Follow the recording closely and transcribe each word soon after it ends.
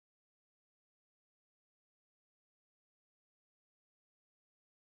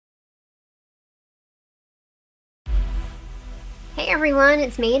everyone,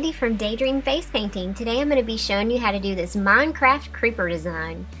 it's Mandy from Daydream Face Painting. Today I'm going to be showing you how to do this Minecraft creeper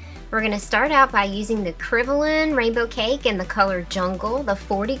design. We're going to start out by using the Crivellin Rainbow Cake in the color Jungle, the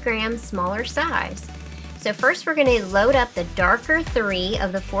 40 gram smaller size. So first we're going to load up the darker 3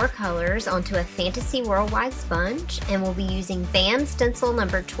 of the 4 colors onto a Fantasy Worldwide sponge, and we'll be using BAM stencil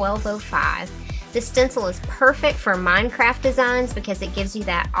number 1205. This stencil is perfect for Minecraft designs because it gives you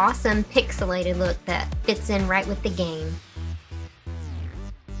that awesome pixelated look that fits in right with the game.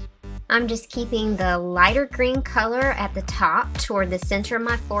 I'm just keeping the lighter green color at the top toward the center of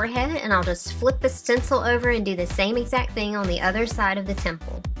my forehead, and I'll just flip the stencil over and do the same exact thing on the other side of the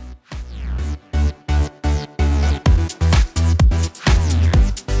temple.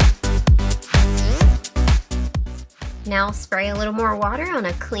 Now I'll spray a little more water on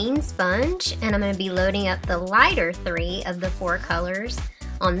a clean sponge, and I'm going to be loading up the lighter 3 of the 4 colors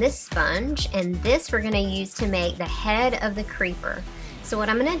on this sponge, and this we're going to use to make the head of the creeper. So what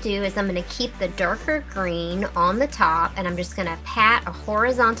I'm going to do is I'm going to keep the darker green on the top, and I'm just going to pat a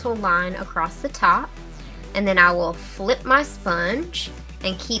horizontal line across the top, and then I will flip my sponge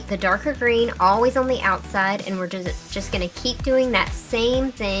and keep the darker green always on the outside, and we're just going to keep doing that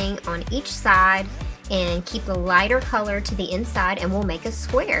same thing on each side and keep the lighter color to the inside, and we'll make a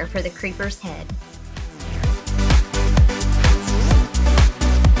square for the creeper's head.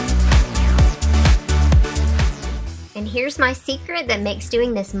 And here's my secret that makes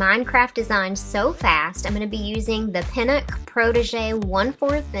doing this Minecraft design so fast. I'm going to be using the Pinnock Protege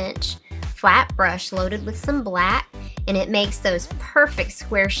 1/4 inch flat brush loaded with some black, and it makes those perfect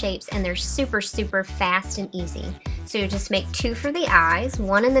square shapes, and they're super fast and easy. So you just make 2 for the eyes,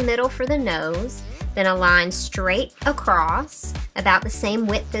 1 in the middle for the nose, then a line straight across about the same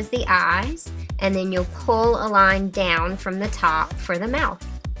width as the eyes, and then you'll pull a line down from the top for the mouth.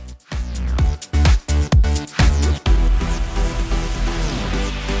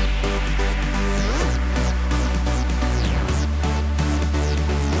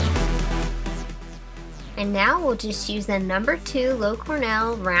 And now we'll just use the number 2 Low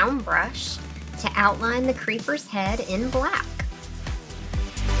Cornell round brush to outline the creeper's head in black.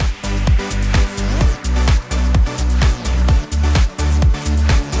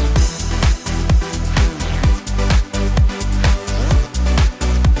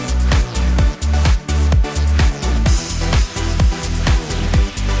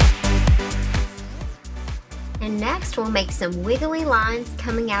 And next we'll make some wiggly lines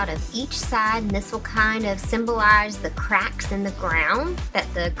coming out of each side, and this will kind of symbolize the cracks in the ground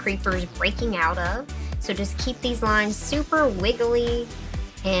that the creeper is breaking out of. So just keep these lines super wiggly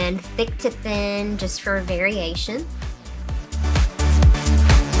and thick to thin just for a variation.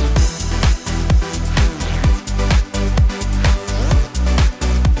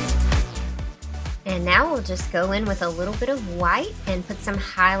 And now we'll just go in with a little bit of white and put some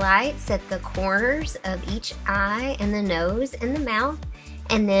highlights at the corners of each eye and the nose and the mouth.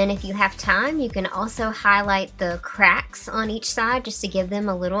 And then if you have time, you can also highlight the cracks on each side just to give them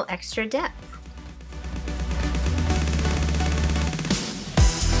a little extra depth.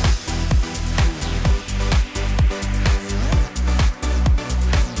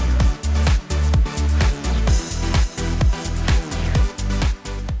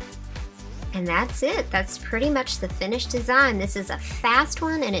 And that's it. That's pretty much the finished design. This is a fast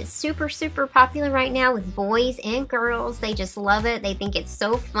one, and it's super popular right now with boys and girls. They just love it. They think it's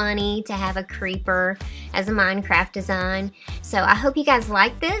so funny to have a creeper as a Minecraft design. So I hope you guys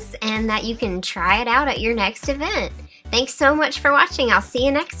like this and that you can try it out at your next event. Thanks so much for watching. I'll see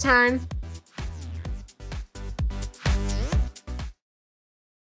you next time.